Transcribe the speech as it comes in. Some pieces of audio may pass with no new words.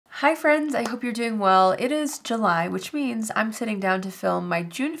Hi friends, I hope you're doing well. It is July, which means I'm sitting down to film my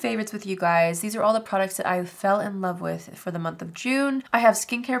June favorites with you guys. These are all the products that I fell in love with for the month of June. I have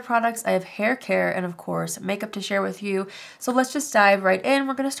skincare products, I have hair care, and of course, makeup to share with you. So let's just dive right in.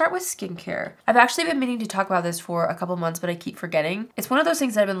 We're gonna start with skincare. I've actually been meaning to talk about this for a couple months, but I keep forgetting. It's one of those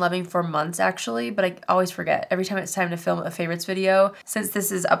things that I've been loving for months actually, but I always forget. Every time it's time to film a favorites video, since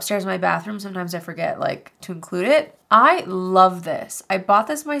this is upstairs in my bathroom, sometimes I forget to include it. I love this. I bought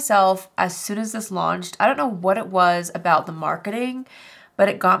this myself as soon as this launched. I don't know what it was about the marketing, but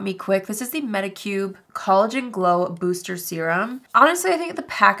it got me quick. This is the Medicube Collagen Glow Booster Serum. Honestly, I think the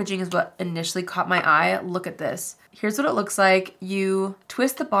packaging is what initially caught my eye. Look at this. Here's what it looks like. You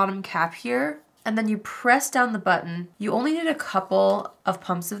twist the bottom cap here, and then you press down the button. You only need a couple of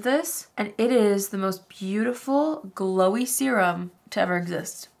pumps of this, and it is the most beautiful, glowy serum to ever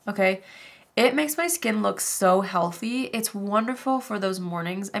exist, okay? It makes my skin look so healthy. It's wonderful for those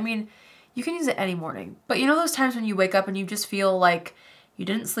mornings. I mean, you can use it any morning, but you know those times when you wake up and you just feel like you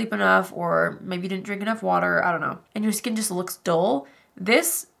didn't sleep enough or maybe you didn't drink enough water, I don't know, and your skin just looks dull?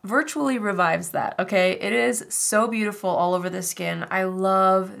 This virtually revives that, okay? It is so beautiful all over the skin. I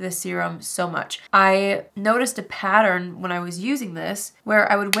love this serum so much. I noticed a pattern when I was using this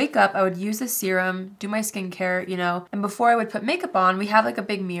where I would wake up, I would use the serum, do my skincare, you know, and before I would put makeup on, we have like a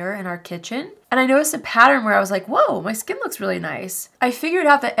big mirror in our kitchen. And I noticed a pattern where I was like, whoa, my skin looks really nice. I figured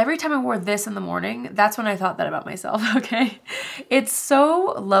out that every time I wore this in the morning, that's when I thought that about myself, okay? It's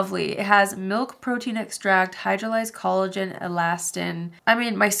so lovely. It has milk protein extract, hydrolyzed collagen, elastin. I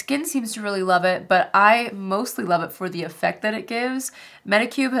mean, my skin seems to really love it, but I mostly love it for the effect that it gives.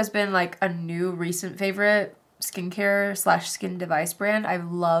 Medicube has been like a new recent favorite skincare / skin device brand. I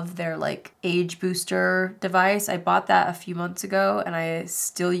love their like age booster device. I bought that a few months ago and I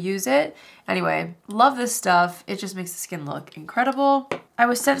still use it. Anyway, love this stuff. It just makes the skin look incredible. I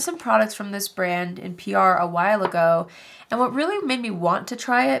was sent some products from this brand in PR a while ago, and what really made me want to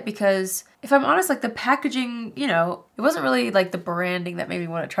try it, because if I'm honest, like the packaging, you know, it wasn't really like the branding that made me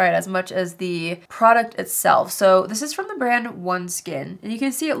want to try it as much as the product itself. So this is from the brand OneSkin, and you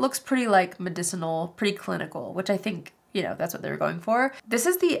can see it looks pretty like medicinal, pretty clinical, which I think, you know, that's what they were going for. This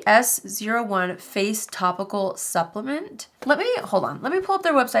is the S01 Face Topical Supplement. Hold on, let me pull up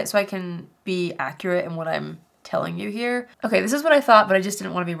their website so I can be accurate in what I'm telling you here. Okay, this is what I thought, but I just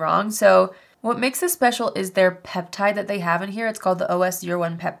didn't want to be wrong. So what makes this special is their peptide that they have in here. It's called the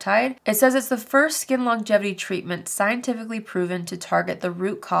OS01 peptide. It says it's the first skin longevity treatment scientifically proven to target the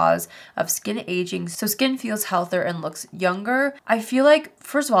root cause of skin aging so skin feels healthier and looks younger. I feel like,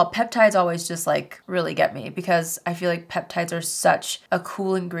 first of all, peptides always just like really get me, because I feel like peptides are such a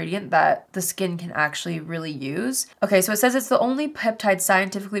cool ingredient that the skin can actually really use. Okay, so it says it's the only peptide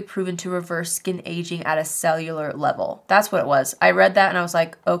scientifically proven to reverse skin aging at a cellular level. That's what it was. I read that and I was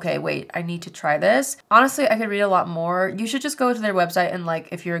like, okay, wait, I need to try this. Honestly, I could read a lot more. You should just go to their website and, like,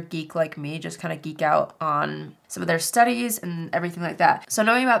 if you're a geek like me, just kind of geek out on some of their studies and everything like that. So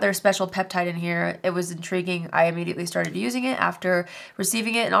knowing about their special peptide in here, it was intriguing. I immediately started using it after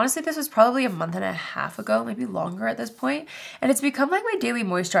receiving it. And honestly, this was probably a month and a half ago, maybe longer at this point. And it's become like my daily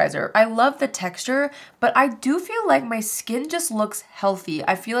moisturizer. I love the texture, but I do feel like my skin just looks healthy.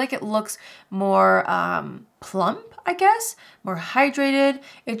 I feel like it looks more plump, I guess, more hydrated.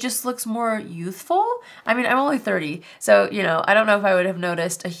 It just looks more youthful. I mean, I'm only 30, so, you know, I don't know if I would have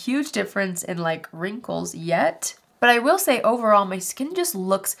noticed a huge difference in like wrinkles yet. But I will say overall, my skin just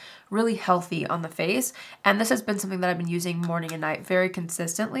looks really healthy on the face. And this has been something that I've been using morning and night very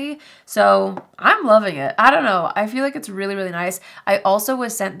consistently. So I'm loving it. I don't know. I feel like it's really, really nice. I also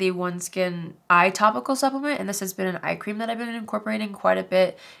was sent the OneSkin eye topical supplement, and this has been an eye cream that I've been incorporating quite a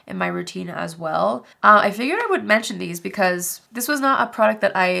bit in my routine as well. I figured I would mention these because this was not a product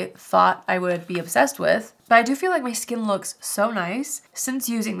that I thought I would be obsessed with. But I do feel like my skin looks so nice since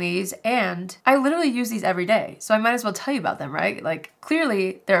using these, and I literally use these every day. So I might as well tell you about them, right? Like,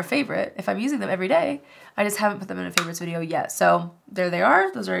 clearly they're a favorite if I'm using them every day. I just haven't put them in a favorites video yet. So there they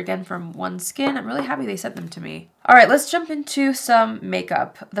are. Those are again from OneSkin. I'm really happy they sent them to me. All right, let's jump into some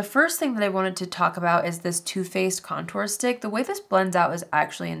makeup. The first thing that I wanted to talk about is this Too Faced contour stick. The way this blends out is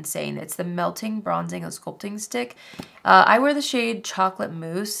actually insane. It's the Melting, Bronzing, and Sculpting stick. I wear the shade Chocolate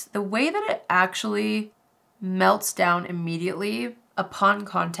Mousse. The way that it actually melts down immediately upon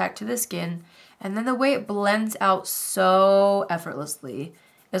contact to the skin, and then the way it blends out so effortlessly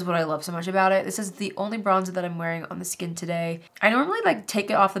is what I love so much about it. This is the only bronzer that I'm wearing on the skin today. I normally like take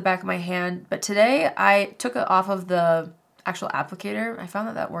it off the back of my hand, but today I took it off of the actual applicator. I found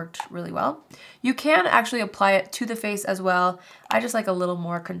that that worked really well. You can actually apply it to the face as well. I just like a little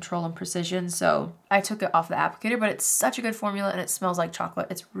more control and precision, so I took it off the applicator, but it's such a good formula and it smells like chocolate.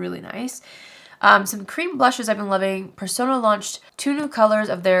 It's really nice. Some cream blushes I've been loving. Persona launched 2 new colors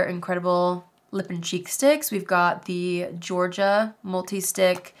of their incredible lip and cheek sticks. We've got the Georgia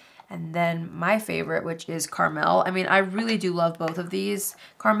multi-stick and then my favorite, which is Carmel. I mean, I really do love both of these.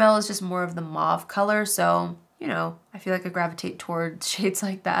 Carmel is just more of the mauve color, so, you know, I feel like I gravitate towards shades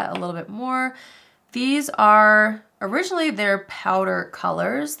like that a little bit more. These are, originally they're powder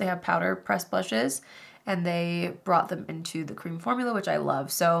colors. They have powder pressed blushes, and they brought them into the cream formula, which I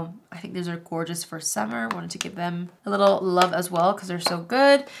love. So I think these are gorgeous for summer. Wanted to give them a little love as well because they're so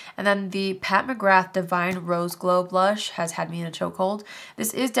good. And then the Pat McGrath Divine Rose Glow Blush has had me in a chokehold.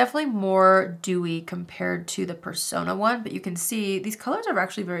 This is definitely more dewy compared to the Persona one, but you can see these colors are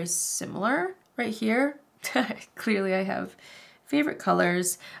actually very similar right here. Clearly I have favorite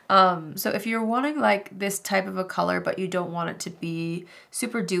colors. So if you're wanting like this type of a color, but you don't want it to be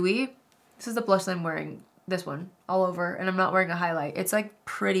super dewy, this is the blush that I'm wearing, this one, all over, and I'm not wearing a highlight. It's like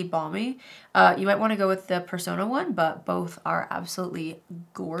pretty balmy. You might want to go with the Persona one, but both are absolutely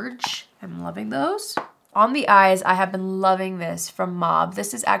gorge. I'm loving those. On the eyes, I have been loving this from Mob.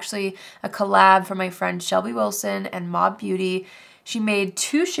 This is actually a collab from my friend Shelbey Wilson and Mob Beauty. She made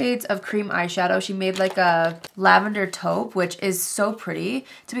 2 shades of cream eyeshadow. She made like a lavender taupe, which is so pretty.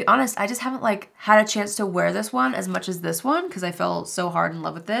 To be honest, I just haven't like had a chance to wear this one as much as this one because I fell so hard in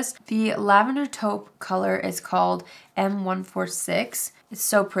love with this. The lavender taupe color is called M146. It's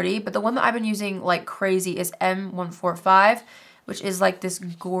so pretty, but the one that I've been using like crazy is M145. Which is like this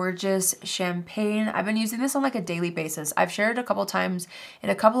gorgeous champagne. I've been using this on like a daily basis. I've shared it a couple times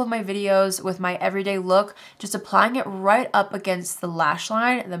in a couple of my videos with my everyday look, just applying it right up against the lash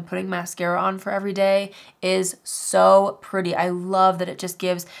line and then putting mascara on for every day is so pretty. I love that it just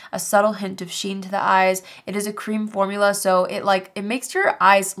gives a subtle hint of sheen to the eyes. It is a cream formula, so it makes your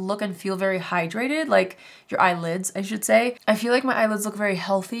eyes look and feel very hydrated, like your eyelids, I should say. I feel like my eyelids look very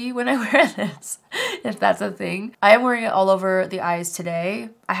healthy when I wear this, if that's a thing. I am wearing it all over the eyes today.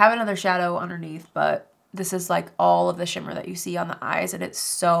 I have another shadow underneath, but this is like all of the shimmer that you see on the eyes, and it's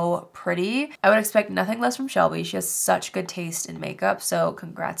so pretty. I would expect nothing less from Shelbey. She has such good taste in makeup, so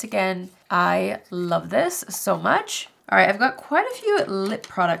congrats again. I love this so much. All right, I've got quite a few lip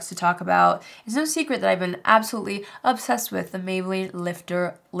products to talk about. It's no secret that I've been absolutely obsessed with the Maybelline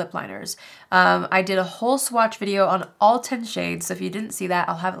Lifter lip liners. I did a whole swatch video on all 10 shades, so if you didn't see that,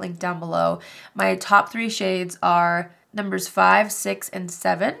 I'll have it linked down below. My top 3 shades are numbers 5, 6, and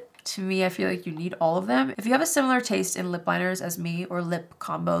 7. To me, I feel like you need all of them. If you have a similar taste in lip liners as me, or lip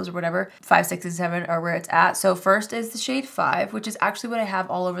combos or whatever, 5, 6, and 7 are where it's at. So first is the shade 5, which is actually what I have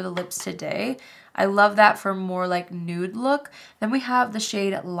all over the lips today. I love that for more like nude look. Then we have the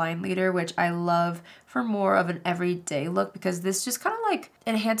shade Line Leader, which I love for more of an everyday look because this just kind of like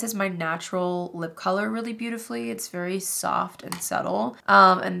enhances my natural lip color really beautifully. It's very soft and subtle.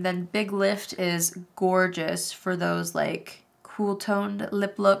 And then Big Lift is gorgeous for those like cool toned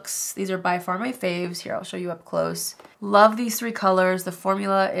lip looks. These are by far my faves. Here, I'll show you up close. Love these 3 colors. The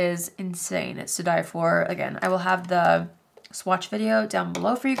formula is insane. It's to die for. Again, I will have the swatch video down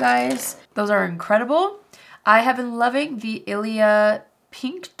below for you guys. Those are incredible. I have been loving the Ilia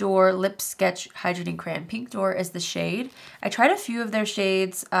Pink Door Lip Sketch Hydrating Crayon. Pink Door is the shade. I tried a few of their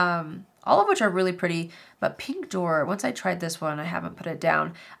shades, all of which are really pretty, but Pink Door, once I tried this one, I haven't put it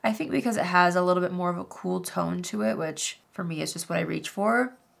down. I think because it has a little bit more of a cool tone to it, which for me is just what I reach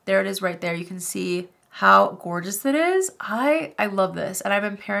for. There it is right there. You can see how gorgeous it is. I love this, and I've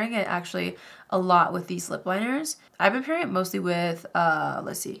been pairing it actually a lot with these lip liners. I've been pairing it mostly with,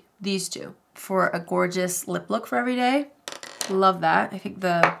 let's see, these 2 for a gorgeous lip look for every day. Love that. I think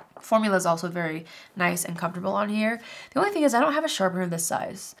the formula is also very nice and comfortable on here. The only thing is I don't have a sharpener this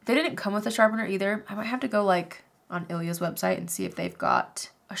size. They didn't come with a sharpener either. I might have to go like on Ilia's website and see if they've got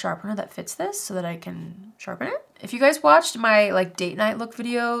a sharpener that fits this so that I can sharpen it. If you guys watched my like date night look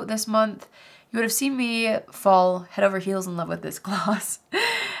video this month, you would have seen me fall head over heels in love with this gloss.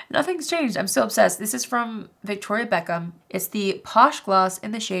 Nothing's changed. I'm so obsessed. This is from Victoria Beckham. It's the Posh gloss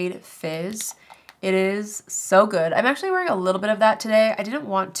in the shade Fizz. It is so good. I'm actually wearing a little bit of that today. I didn't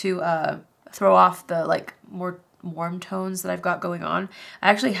want to throw off the like more warm tones that I've got going on. I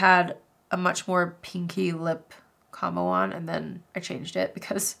actually had a much more pinky lip combo on, and then I changed it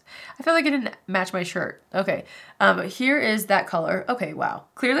because I feel like it didn't match my shirt. Okay, here is that color. Okay, wow.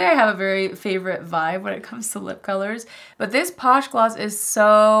 Clearly I have a very favorite vibe when it comes to lip colors, but this Posh gloss is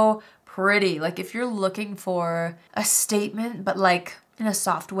so pretty. Like if you're looking for a statement, but like in a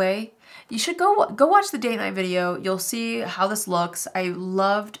soft way. You should go watch the date night video. You'll see how this looks. I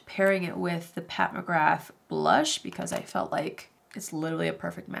loved pairing it with the Pat McGrath blush because I felt like it's literally a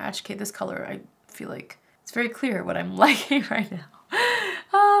perfect match. Okay, this color, I feel like it's very clear what I'm liking right now.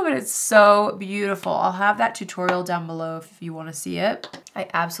 Oh, but it's so beautiful. I'll have that tutorial down below if you want to see it. I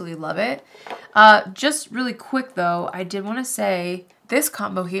absolutely love it. Just really quick though, I did want to say this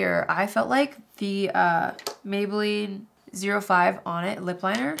combo here, I felt like the Maybelline 05 On It lip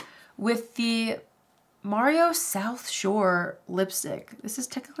liner with the Mario South Shore lipstick. This is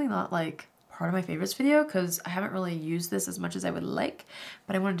technically not like part of my favorites video because I haven't really used this as much as I would like,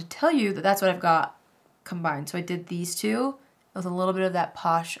 but I wanted to tell you that that's what I've got combined. So I did these two with a little bit of that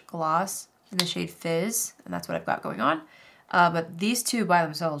Posh gloss in the shade Fizz, and that's what I've got going on. But these two by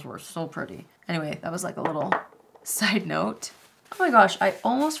themselves were so pretty. Anyway, that was like a little side note. Oh my gosh, I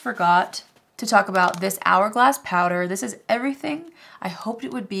almost forgot to talk about this Hourglass powder. This is everything I hoped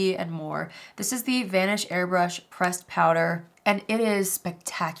it would be and more. This is the Vanish Airbrush pressed powder, and it is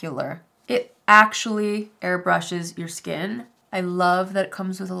spectacular. It actually airbrushes your skin. I love that it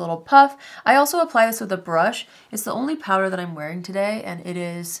comes with a little puff. I also apply this with a brush. It's the only powder that I'm wearing today, and it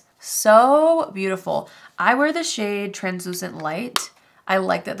is so beautiful. I wear the shade Translucent Light. I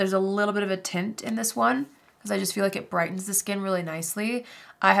like that there's a little bit of a tint in this one because I just feel like it brightens the skin really nicely.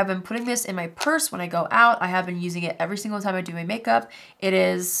 I have been putting this in my purse when I go out. I have been using it every single time I do my makeup. It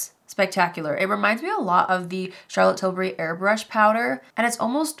is spectacular. It reminds me a lot of the Charlotte Tilbury Airbrush powder, and it's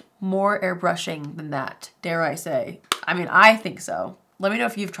almost more airbrushing than that, dare I say. I mean, I think so. Let me know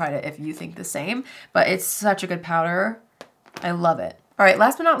if you've tried it, if you think the same, but it's such a good powder. I love it. All right,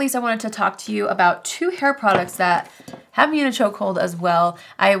 last but not least, I wanted to talk to you about 2 hair products that have me in a chokehold as well.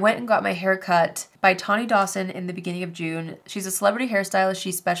 I went and got my hair cut by Tawny Dawson in the beginning of June. She's a celebrity hairstylist.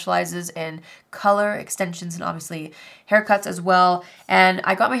 She specializes in color extensions and obviously haircuts as well. And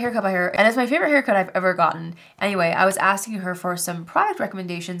I got my haircut by her, and it's my favorite haircut I've ever gotten. Anyway, I was asking her for some product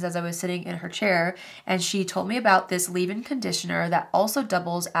recommendations as I was sitting in her chair, and she told me about this leave-in conditioner that also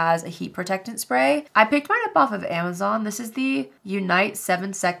doubles as a heat protectant spray. I picked mine up off of Amazon. This is the Unite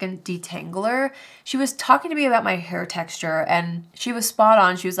 7-Second Detangler. She was talking to me about my hair texture, and she was spot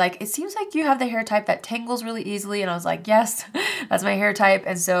on. She was like, it seems like you have the hair type that tangles really easily. And I was like, yes, that's my hair type.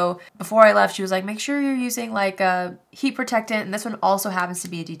 And so before I left, she was like, make sure you're using like a heat protectant. And this one also happens to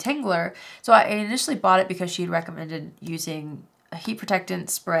be a detangler. So I initially bought it because she had recommended using a heat protectant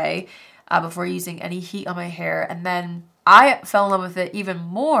spray before using any heat on my hair. And then I fell in love with it even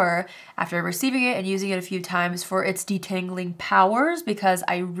more after receiving it and using it a few times for its detangling powers, because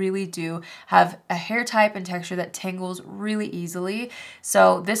I really do have a hair type and texture that tangles really easily.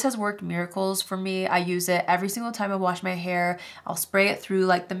 So this has worked miracles for me. I use it every single time I wash my hair. I'll spray it through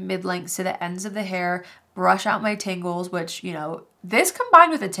like the mid-lengths to the ends of the hair, brush out my tangles, which, you know, this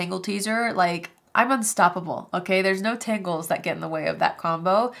combined with a tangle teaser, like, I'm unstoppable, okay? There's no tangles that get in the way of that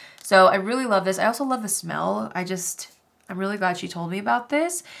combo. So I really love this. I also love the smell. I'm really glad she told me about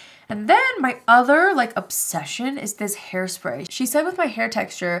this. And then my other like obsession is this hairspray. She said with my hair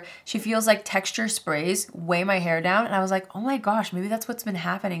texture, she feels like texture sprays weigh my hair down. And I was like, oh my gosh, maybe that's what's been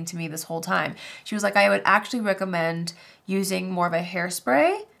happening to me this whole time. She was like, I would actually recommend using more of a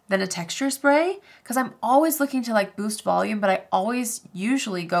hairspray than a texture spray, because I'm always looking to like boost volume, but I always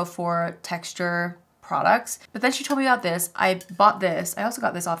usually go for texture products. But then she told me about this. I bought this. I also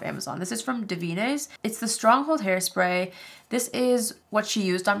got this off Amazon. This is from Davines. It's the Stronghold hairspray. This is what she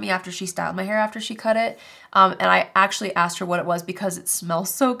used on me after she styled my hair after she cut it. And I actually asked her what it was because it smells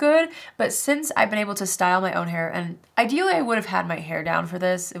so good. But since I've been able to style my own hair, and ideally I would have had my hair down for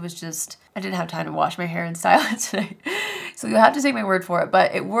this, it was just, I didn't have time to wash my hair and style it today. So you'll have to take my word for it,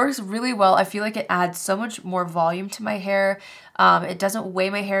 but it works really well. I feel like it adds so much more volume to my hair. It doesn't weigh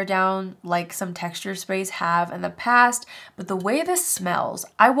my hair down like some texture sprays have in the past, but the way this smells,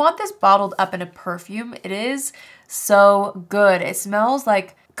 I want this bottled up in a perfume. It is so good. It smells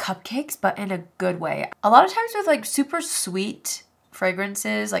like cupcakes, but in a good way. A lot of times with like super sweet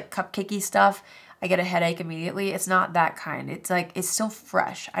fragrances, like cupcakey stuff, I get a headache immediately. It's not that kind. It's like, it's still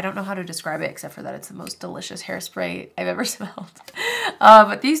fresh. I don't know how to describe it except for that it's the most delicious hairspray I've ever smelled.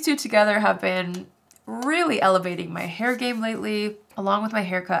 But these two together have been really elevating my hair game lately. Along with my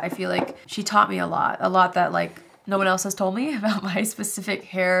haircut, I feel like she taught me a lot that like no one else has told me about my specific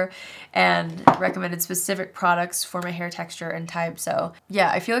hair and recommended specific products for my hair texture and type. So yeah,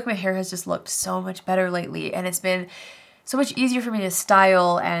 I feel like my hair has just looked so much better lately, and it's been so much easier for me to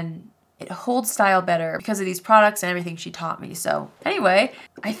style, and it holds style better because of these products and everything she taught me. So anyway,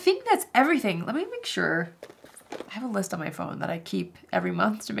 I think that's everything. Let me make sure I have a list on my phone that I keep every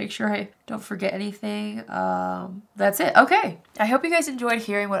month to make sure I don't forget anything. That's it. Okay. I hope you guys enjoyed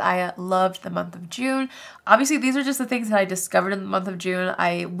hearing what I loved the month of June. Obviously, these are just the things that I discovered in the month of June.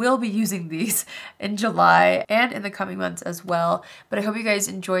 I will be using these in July and in the coming months as well. But I hope you guys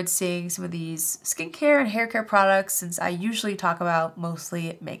enjoyed seeing some of these skincare and hair care products, since I usually talk about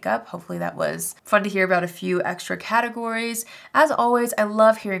mostly makeup. Hopefully that was fun to hear about a few extra categories. As always, I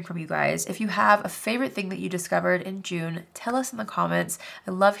love hearing from you guys. If you have a favorite thing that you discovered in June, tell us in the comments.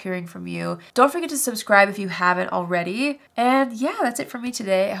 I love hearing from you. Don't forget to subscribe if you haven't already. And yeah, that's it for me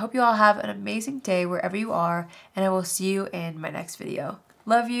today. I hope you all have an amazing day wherever you are, and I will see you in my next video.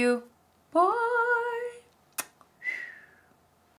 Love you. Bye.